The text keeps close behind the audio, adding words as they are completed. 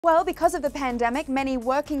Well, because of the pandemic, many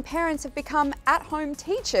working parents have become at-home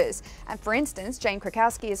teachers. And for instance, Jane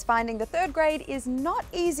Krakowski is finding the third grade is not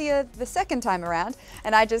easier the second time around.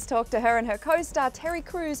 And I just talked to her and her co-star Terry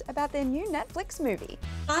Crews about their new Netflix movie.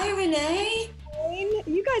 Hi, Renee.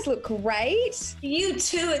 You guys look great. You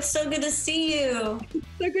too. It's so good to see you.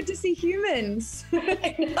 So good to see humans.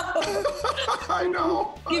 I know. I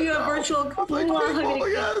know. Give you a virtual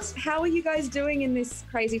Yes. How are you guys doing in this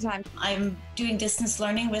crazy time? I'm doing distance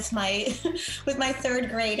learning with my third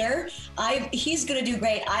grader. He's going to do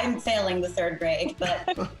great. I'm failing the third grade,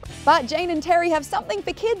 but. But Jane and Terry have something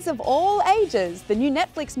for kids of all ages. The new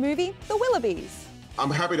Netflix movie, The Willoughbys. I'm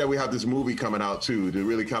happy that we have this movie coming out too, to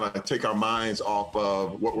really kind of take our minds off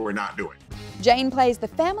of what we're not doing. Jane plays the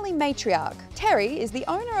family matriarch. Terry is the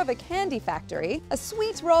owner of a candy factory, a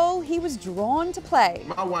sweet role he was drawn to play.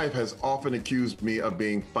 My wife has often accused me of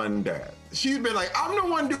being fun dad. She's been like, I'm the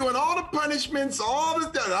one doing all the punishments, all the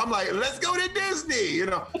stuff. I'm like, let's go to Disney. You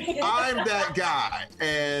know, I'm that guy.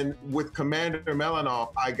 And with Commander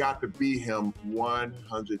Melanoff, I got to be him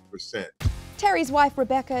 100%. Terry's wife,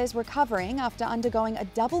 Rebecca, is recovering after undergoing a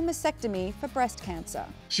double mastectomy for breast cancer.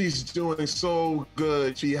 She's doing so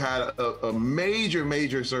good. She had a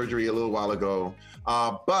major surgery a little while ago,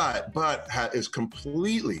 but is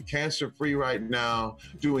completely cancer-free right now,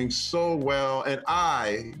 doing so well, and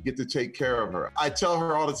I get to take care of her. I tell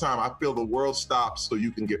her all the time, I feel the world stops so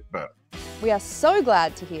you can get better. We are so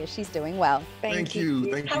glad to hear she's doing well. Thank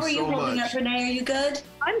you. Thank you so much. How are you holding up, Renee? Are you good?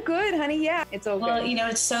 I'm good, honey. Yeah, it's all good. Well, you know,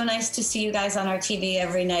 it's so nice to see you guys on our TV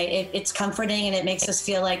every night. It's comforting and it makes us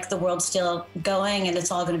feel like the world's still going and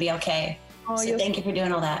it's all going to be okay. Oh, so thank you for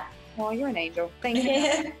doing all that. Oh, you're an angel. Thank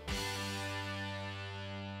you.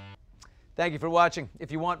 Thank you for watching.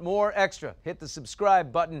 If you want more extra, hit the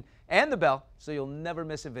subscribe button and the bell so you'll never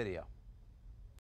miss a video.